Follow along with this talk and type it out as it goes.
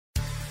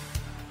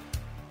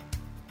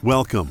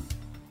Welcome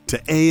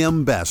to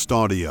AM Best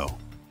Audio.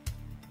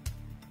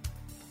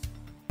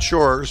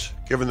 Insurers,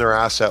 given their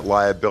asset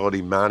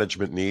liability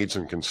management needs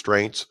and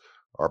constraints,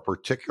 are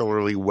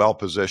particularly well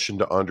positioned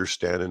to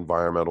understand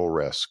environmental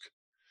risk.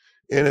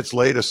 In its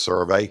latest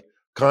survey,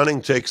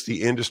 Conning takes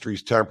the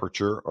industry's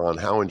temperature on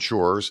how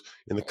insurers,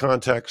 in the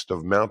context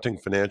of mounting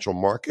financial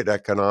market,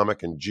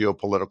 economic, and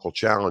geopolitical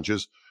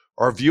challenges,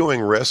 are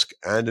viewing risk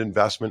and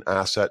investment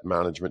asset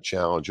management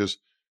challenges,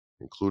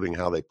 including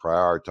how they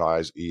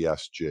prioritize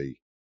ESG.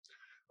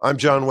 I'm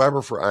John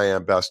Weber for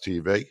AM Best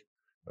TV,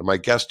 and my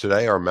guests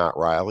today are Matt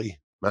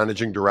Riley,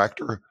 Managing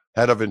Director,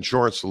 Head of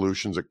Insurance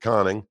Solutions at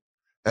Conning,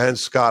 and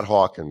Scott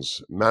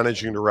Hawkins,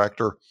 Managing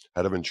Director,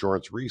 Head of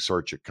Insurance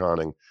Research at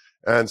Conning.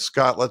 And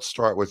Scott, let's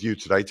start with you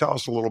today. Tell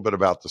us a little bit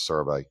about the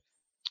survey.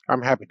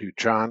 I'm happy to,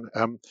 John.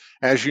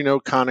 As you know,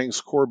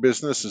 Conning's core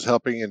business is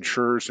helping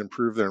insurers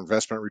improve their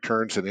investment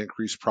returns and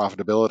increase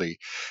profitability.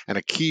 And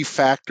a key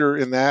factor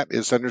in that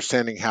is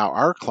understanding how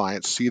our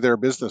clients see their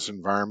business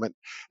environment.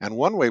 And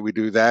one way we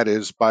do that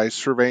is by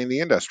surveying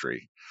the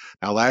industry.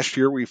 Now, last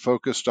year we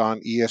focused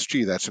on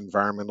ESG, that's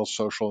environmental,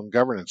 social, and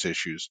governance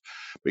issues.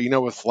 But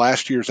with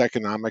last year's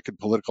economic and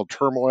political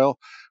turmoil,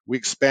 we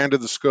expanded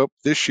the scope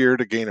this year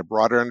to gain a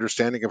broader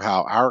understanding of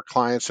how our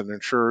clients and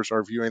insurers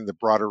are viewing the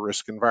broader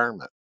risk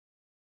environment.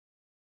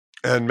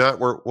 And Matt,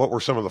 what were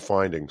some of the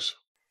findings?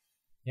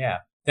 Yeah,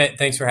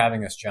 thanks for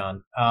having us,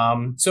 John.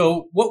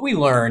 So what we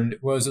learned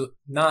was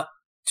not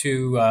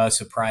too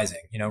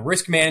surprising.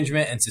 Risk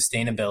management and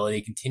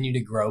sustainability continue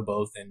to grow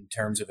both in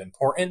terms of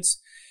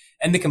importance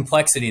and the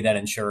complexity that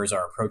insurers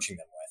are approaching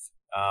them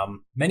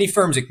with. Many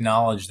firms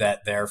acknowledge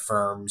that their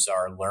firms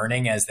are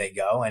learning as they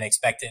go and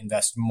expect to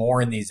invest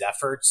more in these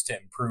efforts to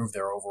improve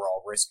their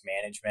overall risk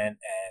management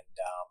and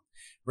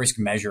risk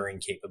measuring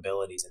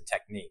capabilities and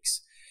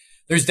techniques.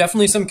 There's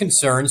definitely some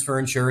concerns for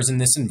insurers in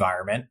this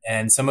environment,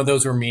 and some of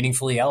those were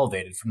meaningfully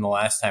elevated from the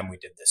last time we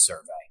did this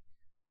survey.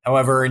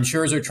 However,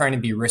 insurers are trying to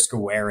be risk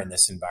aware in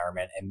this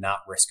environment and not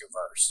risk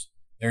averse.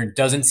 There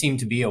doesn't seem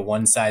to be a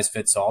one size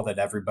fits all that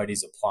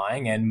everybody's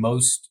applying, and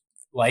most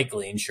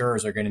likely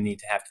insurers are going to need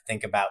to have to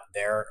think about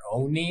their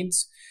own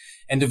needs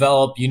and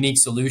develop unique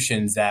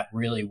solutions that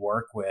really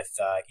work with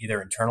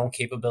either internal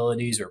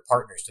capabilities or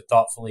partners to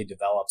thoughtfully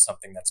develop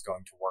something that's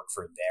going to work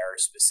for their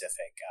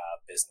specific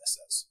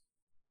businesses.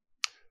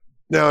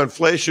 Now,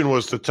 inflation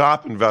was the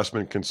top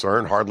investment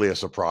concern, hardly a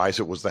surprise.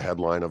 It was the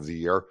headline of the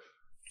year.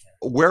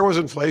 Where was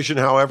inflation,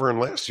 however, in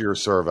last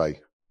year's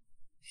survey?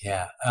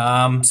 Yeah.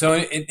 So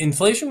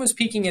inflation was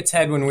peaking its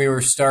head when we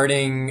were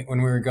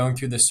going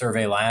through the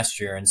survey last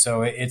year. And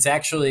so it's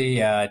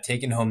actually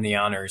taken home the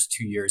honors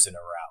 2 years in a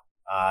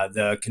row.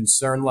 The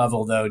concern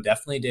level, though,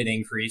 definitely did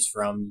increase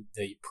from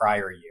the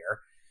prior year.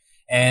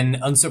 And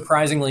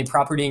unsurprisingly,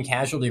 property and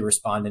casualty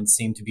respondents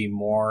seem to be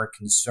more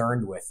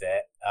concerned with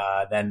it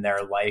than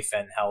their life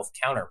and health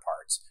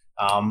counterparts,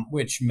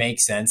 which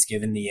makes sense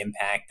given the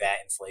impact that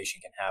inflation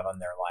can have on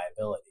their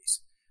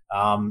liabilities.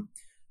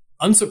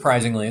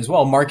 Unsurprisingly as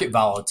well, market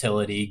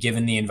volatility,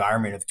 given the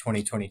environment of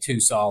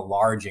 2022, saw a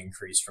large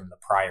increase from the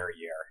prior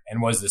year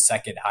and was the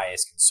second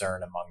highest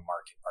concern among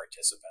market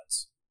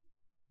participants.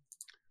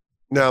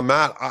 Now,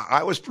 Matt,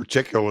 I was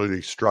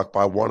particularly struck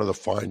by one of the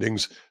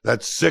findings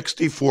that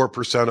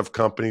 64% of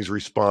companies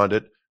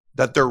responded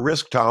that their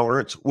risk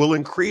tolerance will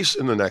increase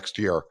in the next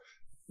year.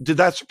 Did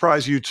that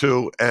surprise you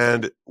too?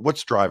 And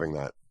what's driving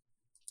that?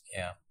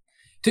 Yeah.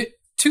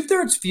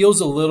 Two-thirds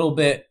feels a little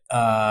bit,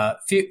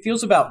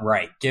 feels about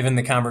right, given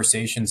the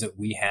conversations that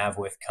we have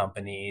with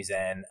companies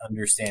and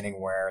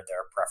understanding where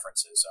their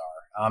preferences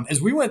are.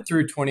 As we went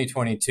through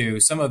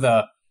 2022, some of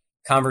the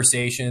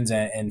conversations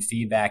and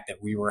feedback that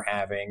we were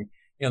having,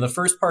 the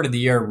first part of the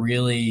year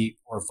really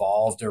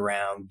revolved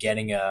around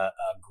getting a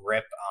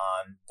grip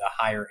on the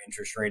higher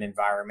interest rate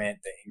environment,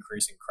 the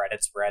increase in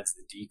credit spreads,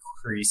 the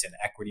decrease in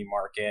equity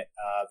market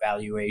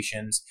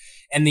valuations,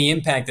 and the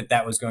impact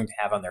that was going to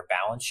have on their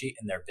balance sheet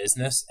and their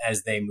business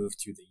as they moved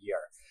through the year.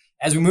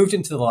 As we moved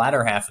into the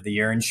latter half of the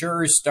year,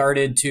 insurers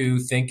started to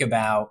think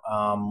about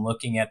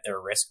looking at their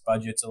risk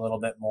budgets a little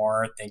bit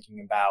more, thinking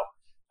about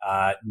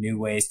new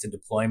ways to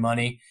deploy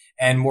money,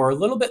 and were a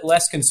little bit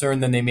less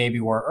concerned than they maybe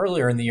were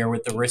earlier in the year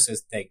with the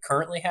risks they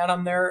currently had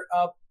on their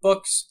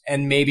books,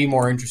 and maybe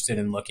more interested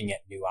in looking at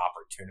new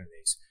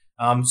opportunities.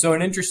 So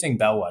an interesting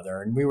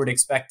bellwether, and we would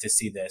expect to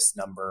see this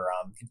number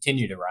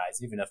continue to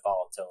rise, even if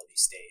volatility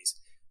stays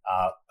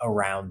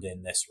around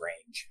in this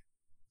range.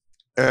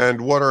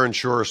 And what are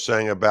insurers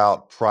saying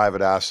about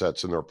private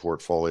assets in their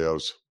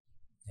portfolios?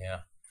 Yeah.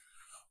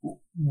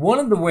 One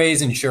of the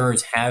ways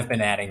insurers have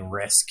been adding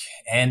risk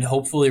and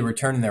hopefully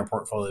returning their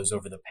portfolios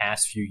over the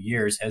past few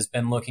years has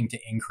been looking to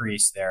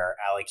increase their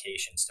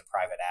allocations to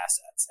private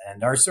assets.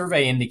 And our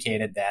survey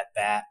indicated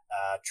that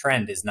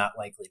trend is not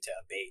likely to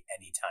abate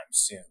anytime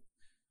soon.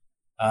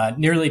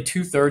 Nearly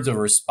 2/3 of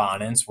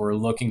respondents were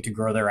looking to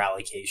grow their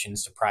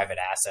allocations to private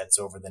assets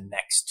over the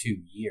next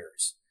 2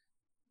 years.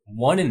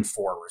 1 in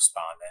 4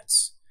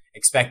 respondents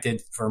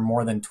expected for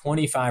more than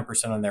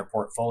 25% of their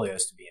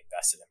portfolios to be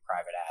invested in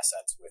private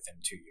assets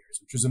within 2 years,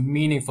 which was a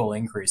meaningful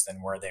increase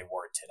than where they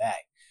were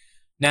today.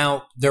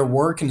 Now, there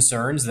were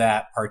concerns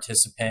that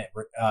participant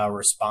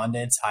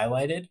respondents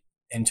highlighted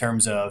in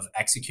terms of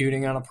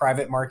executing on a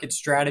private market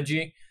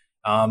strategy.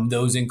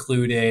 Those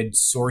included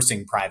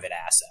sourcing private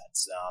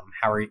assets.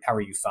 How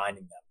are you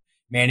finding them?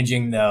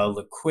 Managing the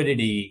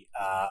liquidity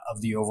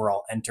of the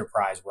overall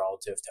enterprise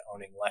relative to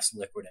owning less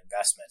liquid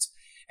investments.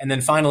 And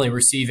then finally,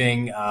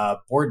 receiving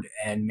board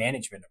and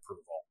management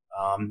approval.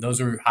 Those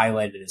are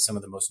highlighted as some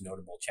of the most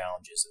notable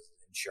challenges as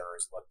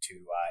insurers look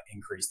to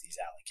increase these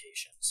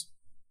allocations.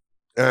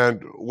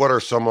 And what are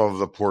some of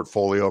the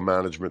portfolio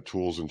management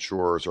tools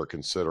insurers are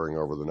considering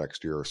over the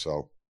next year or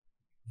so?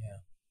 Yeah.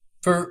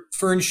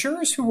 For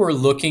insurers who are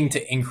looking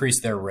to increase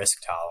their risk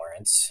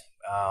tolerance,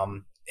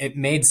 it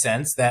made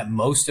sense that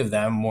most of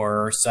them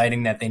were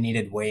citing that they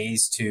needed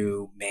ways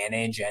to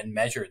manage and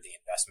measure the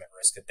investment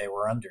risk that they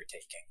were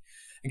undertaking.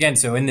 Again,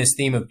 so in this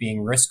theme of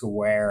being risk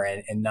aware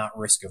and not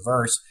risk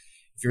averse,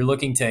 if you're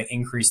looking to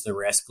increase the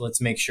risk, let's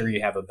make sure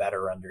you have a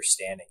better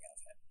understanding of it.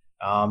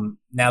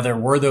 Now, there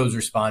were those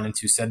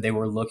respondents who said they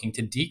were looking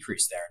to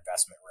decrease their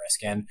investment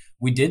risk. And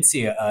we did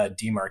see a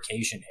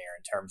demarcation here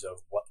in terms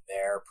of what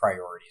their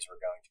priorities were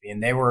going to be.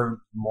 And they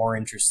were more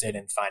interested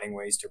in finding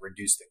ways to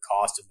reduce the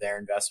cost of their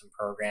investment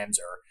programs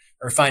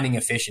or finding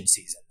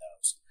efficiencies in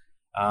those.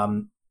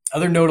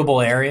 Other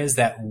notable areas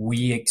that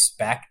we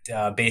expect,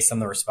 based on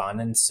the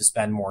respondents, to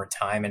spend more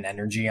time and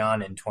energy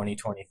on in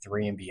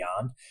 2023 and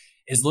beyond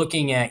is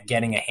looking at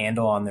getting a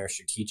handle on their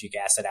strategic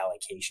asset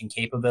allocation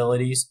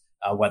capabilities,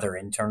 whether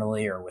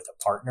internally or with a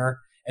partner,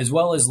 as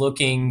well as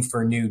looking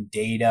for new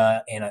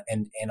data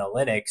and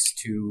analytics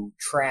to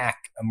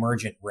track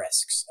emergent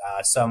risks,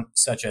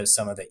 such as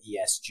some of the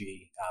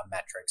ESG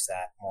metrics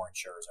that more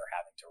insurers are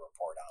having to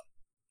report on.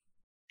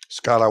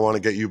 Scott, I want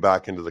to get you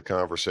back into the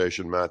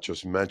conversation. Matt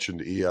just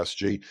mentioned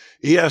ESG.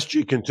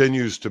 ESG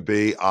continues to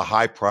be a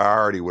high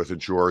priority with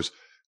insurers.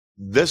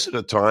 This at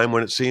a time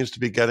when it seems to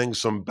be getting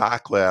some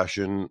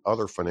backlash in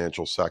other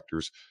financial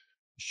sectors.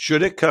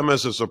 Should it come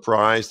as a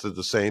surprise that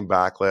the same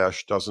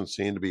backlash doesn't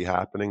seem to be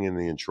happening in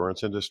the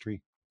insurance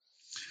industry?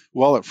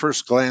 Well, at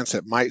first glance,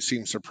 it might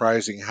seem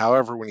surprising.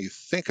 However, when you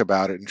think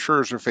about it,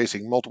 insurers are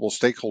facing multiple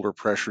stakeholder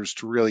pressures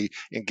to really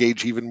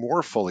engage even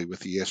more fully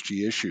with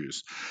ESG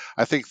issues.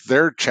 I think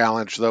their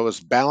challenge, though, is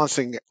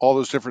balancing all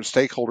those different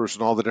stakeholders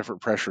and all the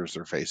different pressures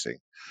they're facing.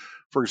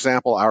 For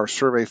example, our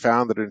survey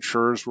found that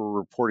insurers were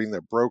reporting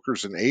that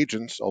brokers and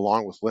agents,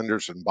 along with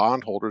lenders and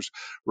bondholders,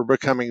 were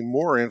becoming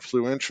more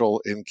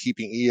influential in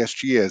keeping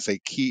ESG as a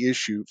key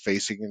issue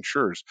facing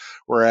insurers,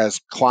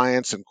 whereas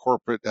clients and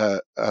corporate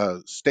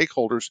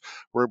stakeholders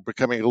were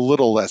becoming a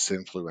little less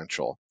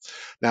influential.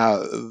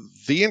 Now,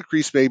 the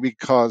increase may be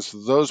because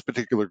those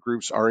particular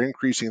groups are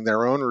increasing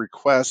their own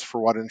requests for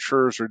what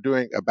insurers are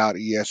doing about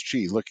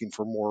ESG, looking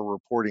for more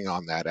reporting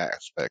on that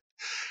aspect.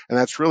 And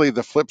that's really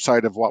the flip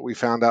side of what we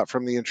found out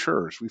from the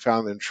insurers. We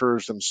found the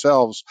insurers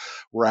themselves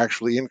were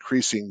actually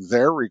increasing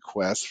their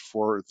requests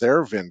for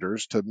their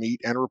vendors to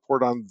meet and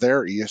report on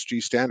their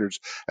ESG standards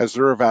as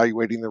they're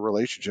evaluating the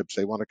relationships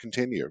they want to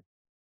continue.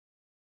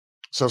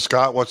 So,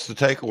 Scott, what's the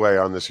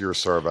takeaway on this year's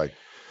survey?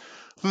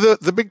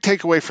 The big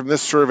takeaway from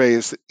this survey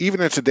is that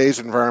even in today's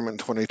environment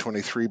in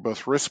 2023,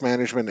 both risk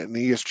management and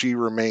ESG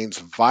remains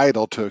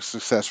vital to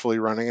successfully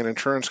running an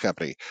insurance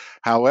company.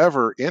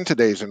 However, in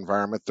today's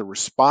environment, the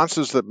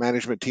responses that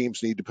management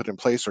teams need to put in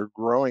place are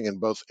growing in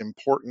both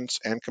importance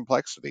and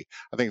complexity.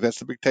 I think that's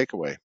the big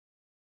takeaway.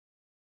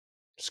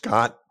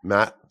 Scott,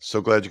 Matt,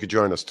 so glad you could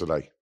join us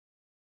today.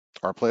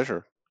 Our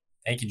pleasure.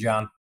 Thank you,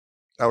 John.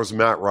 That was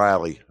Matt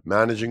Riley,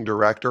 Managing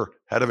Director,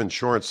 Head of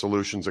Insurance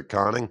Solutions at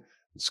Conning,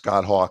 and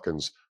Scott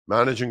Hawkins,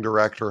 Managing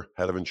Director,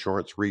 Head of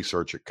Insurance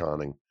Research at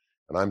Conning.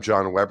 And I'm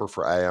John Weber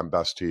for AM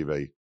Best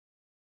TV.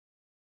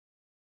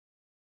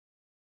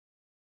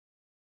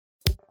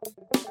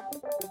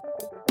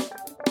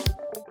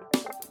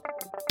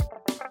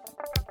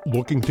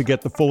 Looking to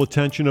get the full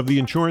attention of the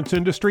insurance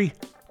industry?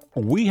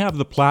 We have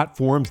the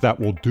platforms that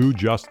will do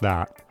just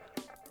that.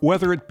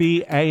 Whether it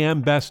be AM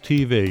Best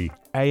TV,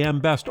 AM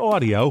Best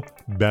Audio,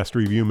 Best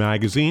Review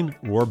Magazine,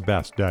 or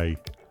Best Day.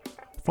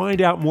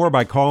 Find out more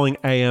by calling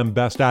AM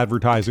Best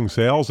Advertising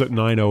Sales at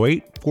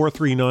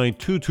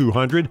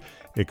 908-439-2200,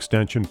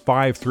 extension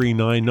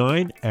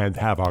 5399, and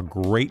have a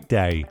great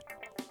day.